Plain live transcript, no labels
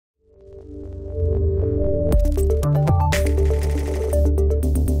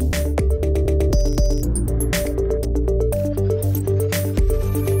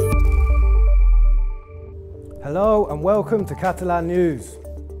and welcome to Catalan News.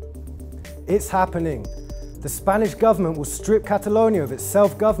 It's happening. The Spanish government will strip Catalonia of its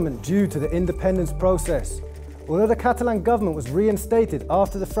self-government due to the independence process. Although the Catalan government was reinstated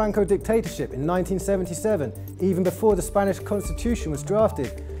after the Franco dictatorship in 1977, even before the Spanish constitution was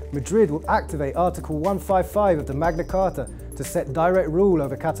drafted, Madrid will activate Article 155 of the Magna Carta to set direct rule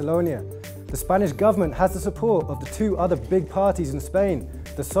over Catalonia. The Spanish government has the support of the two other big parties in Spain,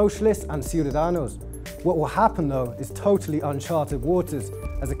 the Socialists and Ciudadanos. What will happen though is totally uncharted waters,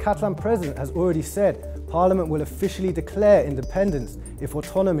 as the Catalan president has already said Parliament will officially declare independence if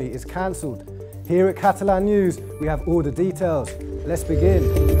autonomy is cancelled. Here at Catalan News, we have all the details. Let's begin.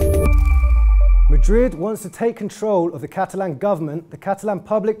 Madrid wants to take control of the Catalan government, the Catalan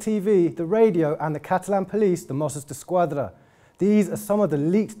public TV, the radio and the Catalan police, the Mossos d'Esquadra. These are some of the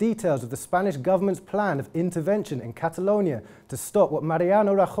leaked details of the Spanish government's plan of intervention in Catalonia to stop what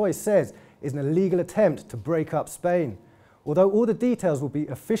Mariano Rajoy says is an illegal attempt to break up Spain. Although all the details will be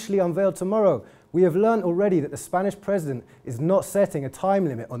officially unveiled tomorrow, we have learned already that the Spanish president is not setting a time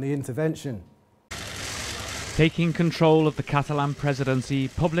limit on the intervention. Taking control of the Catalan presidency,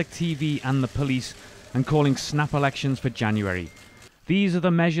 public TV and the police, and calling snap elections for January. These are the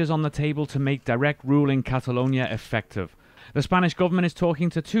measures on the table to make direct rule in Catalonia effective. The Spanish government is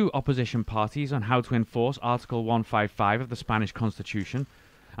talking to two opposition parties on how to enforce Article 155 of the Spanish constitution,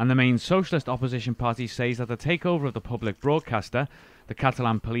 and the main socialist opposition party says that the takeover of the public broadcaster, the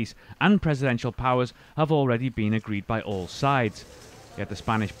Catalan police and presidential powers have already been agreed by all sides. Yet the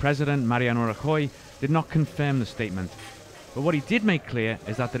Spanish president, Mariano Rajoy, did not confirm the statement. But what he did make clear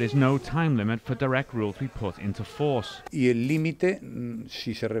is that there is no time limit for direct rule to be put into force. Y el límite,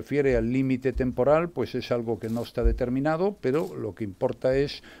 si se refiere al límite temporal, pues es algo que no está determinado, pero lo que importa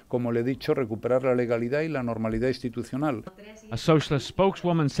es, como le he dicho, recuperar la legalidad y la normalidad institucional. A socialist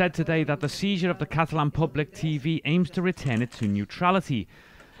spokeswoman said today that the seizure of the Catalan public TV aims to return it to neutrality.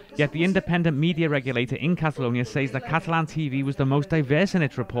 Yet the independent media regulator in Catalonia says that Catalan TV was the most diverse in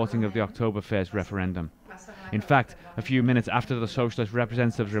its reporting of the October 1st referendum. In fact, a few minutes after the socialist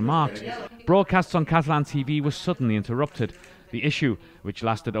representative's remarks, broadcasts on Catalan TV were suddenly interrupted. The issue, which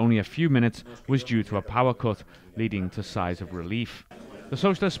lasted only a few minutes, was due to a power cut, leading to sighs of relief. The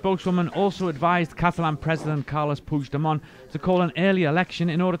socialist spokeswoman also advised Catalan President Carles Puigdemont to call an early election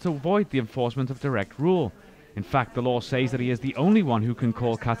in order to avoid the enforcement of direct rule. In fact, the law says that he is the only one who can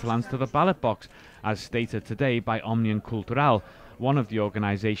call Catalans to the ballot box, as stated today by Òmnium Cultural, one of the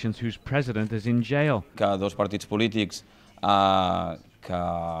organisations whose president is in jail. Que dos partits polítics que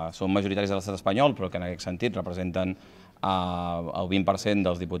són majoritaris de l'estat espanyol, però que en aquest sentit representen el 20%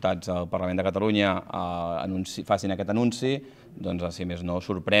 dels diputats al Parlament de Catalunya facin aquest anunci, doncs, si més no,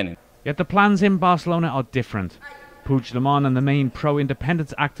 sorprèn. Yet the plans in Barcelona are different. Puigdemont and the main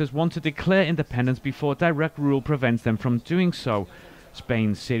pro-independence actors want to declare independence before direct rule prevents them from doing so.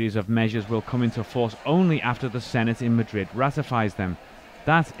 Spain's series of measures will come into force only after the Senate in Madrid ratifies them.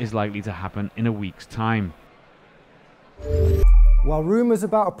 That is likely to happen in a week's time. While rumours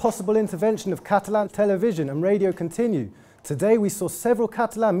about a possible intervention of Catalan television and radio continue, today we saw several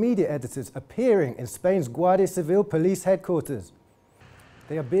Catalan media editors appearing in Spain's Guardia Civil police headquarters.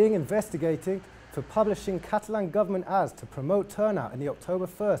 They are being investigated for publishing Catalan government ads to promote turnout in the October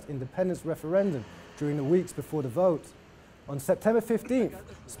 1st independence referendum during the weeks before the vote. On September 15th,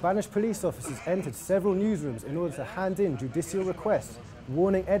 Spanish police officers entered several newsrooms in order to hand in judicial requests,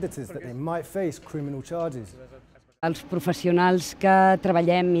 warning editors that they might face criminal charges. Els professionals que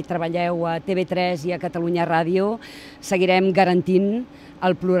treballem i treballeu a TV3 i a Catalunya Ràdio seguirem garantint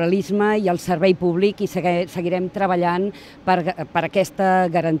el pluralisme i el servei públic i seguirem treballant per aquesta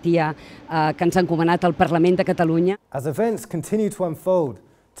garantia que ens ha encomanat el Parlament de Catalunya. As events continue to unfold,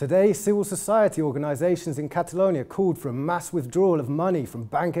 today civil society organisations in Catalonia called for a mass withdrawal of money from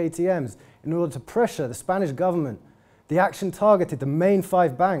bank ATMs in order to pressure the Spanish government. The action targeted the main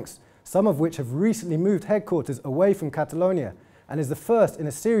 5 banks, some of which have recently moved headquarters away from Catalonia, and is the first in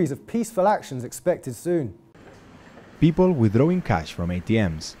a series of peaceful actions expected soon. People withdrawing cash from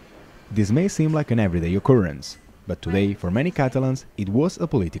ATMs. This may seem like an everyday occurrence, but today, for many Catalans, it was a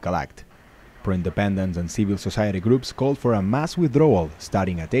political act. Pro-independence and civil society groups called for a mass withdrawal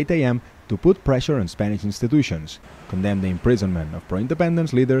starting at 8 a.m. to put pressure on Spanish institutions, condemn the imprisonment of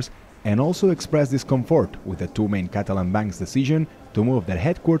pro-independence leaders, and also express discomfort with the 2 main Catalan banks' decision to move their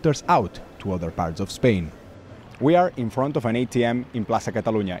headquarters out to other parts of Spain. We are in front of an ATM in Plaza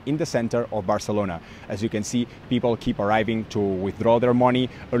Catalunya, in the center of Barcelona. As you can see, people keep arriving to withdraw their money.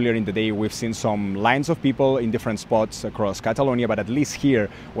 Earlier in the day, we've seen some lines of people in different spots across Catalonia, but at least here,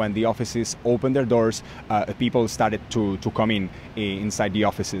 when the offices opened their doors, people started to come inside the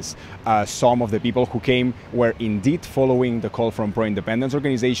offices. Some of the people who came were indeed following the call from pro-independence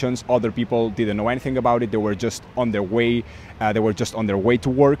organizations. Other people didn't know anything about it. They were just on their way. To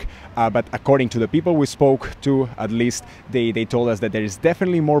work. But according to the people we spoke to, at least they told us that there is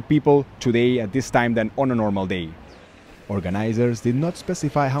definitely more people today at this time than on a normal day. Organizers did not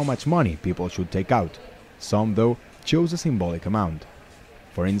specify how much money people should take out. Some, though, chose a symbolic amount.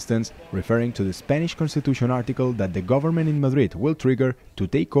 For instance, referring to the Spanish Constitution article that the government in Madrid will trigger to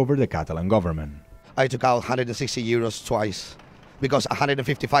take over the Catalan government. I took out 160 euros twice, because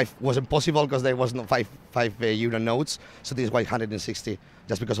 155 wasn't possible because there was no five euro notes, so this is why 160,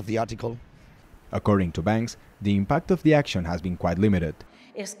 just because of the article. According to banks, the impact of the action has been quite limited.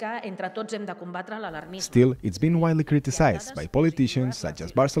 Still, it's been widely criticized by politicians such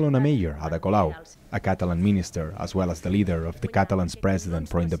as Barcelona Mayor Ada Colau. A Catalan minister, as well as the leader of the Catalan's President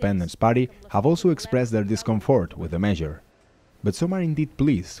Pro-Independence Party, have also expressed their discomfort with the measure. But some are indeed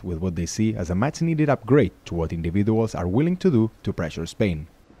pleased with what they see as a much-needed upgrade to what individuals are willing to do to pressure Spain.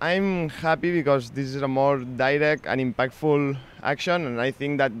 I'm happy because this is a more direct and impactful action, and I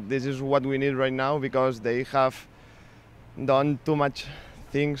think that this is what we need right now because they have done too much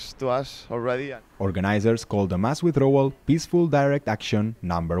things to us already. Organizers call the mass withdrawal peaceful direct action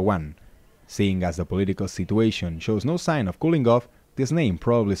number 1. Seeing as the political situation shows no sign of cooling off, this name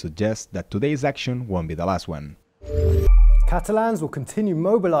probably suggests that today's action won't be the last one. Catalans will continue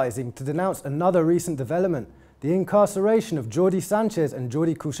mobilizing to denounce another recent development, the incarceration of Jordi Sanchez and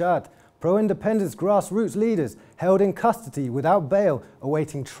Jordi Cuixart, pro-independence grassroots leaders held in custody without bail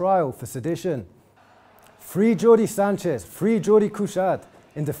awaiting trial for sedition. Free Jordi Sanchez, free Jordi Cuixart,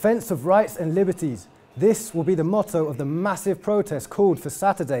 in defense of rights and liberties. This will be the motto of the massive protest called for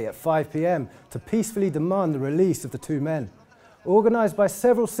Saturday at 5 p.m. to peacefully demand the release of the two men. Organized by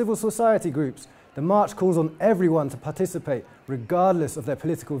several civil society groups, the march calls on everyone to participate, regardless of their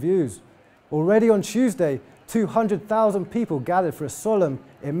political views. Already on Tuesday, 200,000 people gathered for a solemn,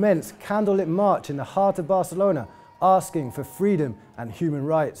 immense, candlelit march in the heart of Barcelona, asking for freedom and human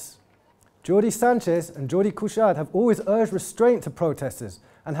rights. Jordi Sanchez and Jordi Cuixart have always urged restraint to protesters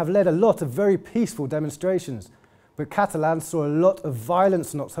and have led a lot of very peaceful demonstrations. But Catalans saw a lot of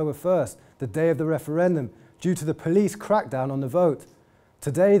violence on October 1st, the day of the referendum, due to the police crackdown on the vote.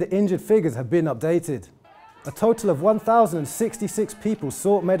 Today, the injured figures have been updated. A total of 1,066 people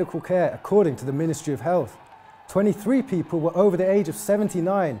sought medical care according to the Ministry of Health. 23 people were over the age of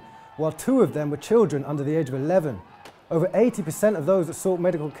 79, while 2 of them were children under the age of 11. Over 80% of those that sought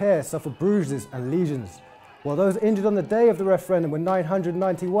medical care suffered bruises and lesions. While those injured on the day of the referendum were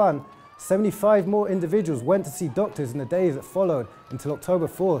 991, 75 more individuals went to see doctors in the days that followed until October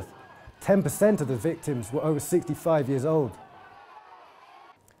 4th. 10% of the victims were over 65 years old.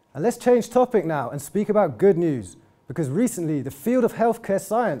 And let's change topic now and speak about good news, because recently the field of healthcare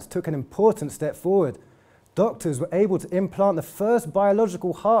science took an important step forward. Doctors were able to implant the first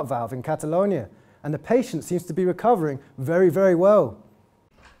biological heart valve in Catalonia, and the patient seems to be recovering very, very well.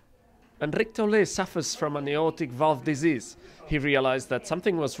 Enric Tauler suffers from an aortic valve disease. He realized that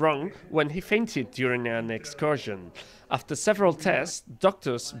something was wrong when he fainted during an excursion. After several tests,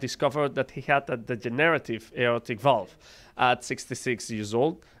 doctors discovered that he had a degenerative aortic valve. At 66 years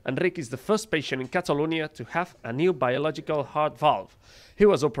old, Enric is the first patient in Catalonia to have a new biological heart valve. He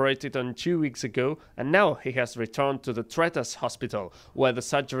was operated on 2 weeks ago, and now he has returned to the Tretes hospital, where the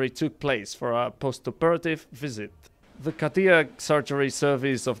surgery took place for a post-operative visit. The cardiac surgery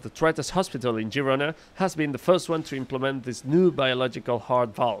service of the Tretes hospital in Girona has been the first one to implement this new biological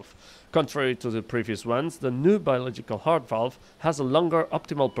heart valve. Contrary to the previous ones, the new biological heart valve has a longer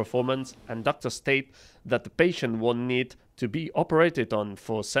optimal performance, and doctors state that the patient won't need to be operated on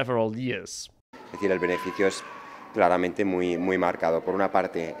for several years. Es decir, el beneficio es claramente muy marcado. Por una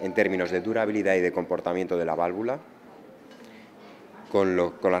parte, en términos de durabilidad y de comportamiento de la válvula, con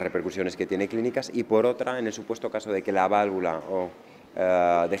las repercusiones que tiene clínicas, y por otra, en el supuesto caso de que la válvula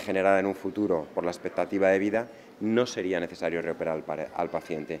degenerara en un futuro por la expectativa de vida, no sería necesario reoperar al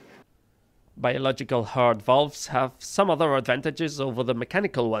paciente. Biological heart valves have some other advantages over the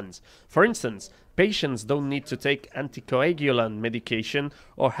mechanical ones. For instance, patients don't need to take anticoagulant medication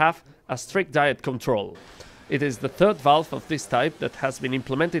or have a strict diet control. It is the third valve of this type that has been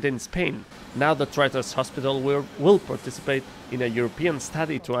implemented in Spain. Now the Traitors Hospital will participate in a European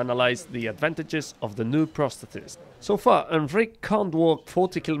study to analyze the advantages of the new prosthesis. So far, Enrique can't walk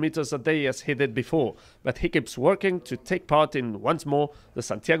 40 kilometers a day as he did before, but he keeps working to take part in, once more, the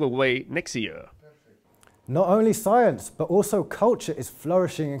Santiago Way next year. Not only science, but also culture is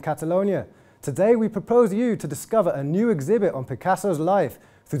flourishing in Catalonia. Today we propose you to discover a new exhibit on Picasso's life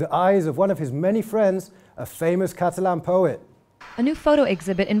through the eyes of one of his many friends, a famous Catalan poet. A new photo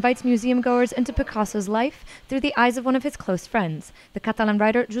exhibit invites museum-goers into Picasso's life through the eyes of one of his close friends, the Catalan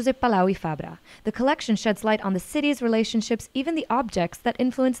writer Josep Palau i Fabra. The collection sheds light on the city's relationships, even the objects that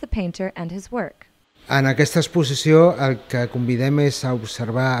influence the painter and his work. En aquesta exposició el que convidem és a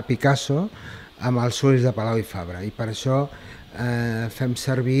observar a Picasso amb els ulls de Palau i Fabra, i per això fem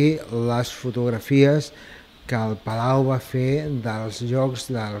servir les fotografies que el Palau va fer dels llocs,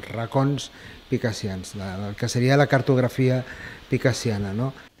 dels racons picassians, del que seria la cartografia picassiana,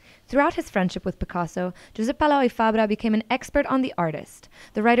 no? Throughout his friendship with Picasso, Josep Palau i Fabra became an expert on the artist.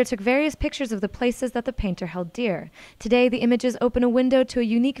 The writer took various pictures of the places that the painter held dear. Today, the images open a window to a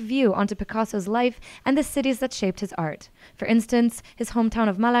unique view onto Picasso's life and the cities that shaped his art. For instance, his hometown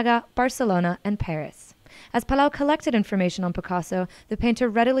of Malaga, Barcelona, and Paris. As Palau collected information on Picasso, the painter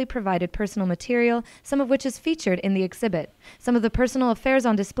readily provided personal material, some of which is featured in the exhibit. Some of the personal affairs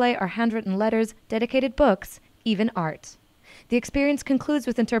on display are handwritten letters, dedicated books, even art. The experience concludes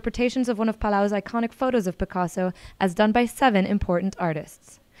with interpretations of one of Palau's iconic photos of Picasso, as done by 7 important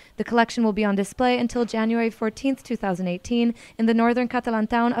artists. The collection will be on display until January 14, 2018, in the northern Catalan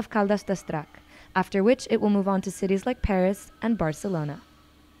town of Caldes d'Estrac, after which it will move on to cities like Paris and Barcelona.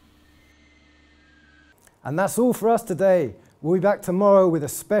 And that's all for us today. We'll be back tomorrow with a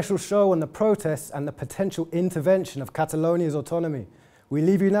special show on the protests and the potential intervention of Catalonia's autonomy. We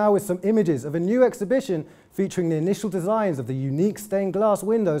leave you now with some images of a new exhibition featuring the initial designs of the unique stained glass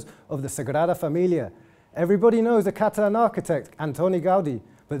windows of the Sagrada Familia. Everybody knows the Catalan architect Antoni Gaudí,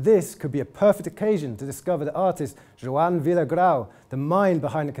 but this could be a perfect occasion to discover the artist Joan Vilagrau, the mind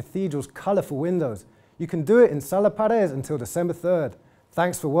behind the cathedral's colourful windows. You can do it in Sala Parés until December 3rd.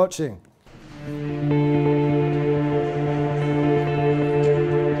 Thanks for watching.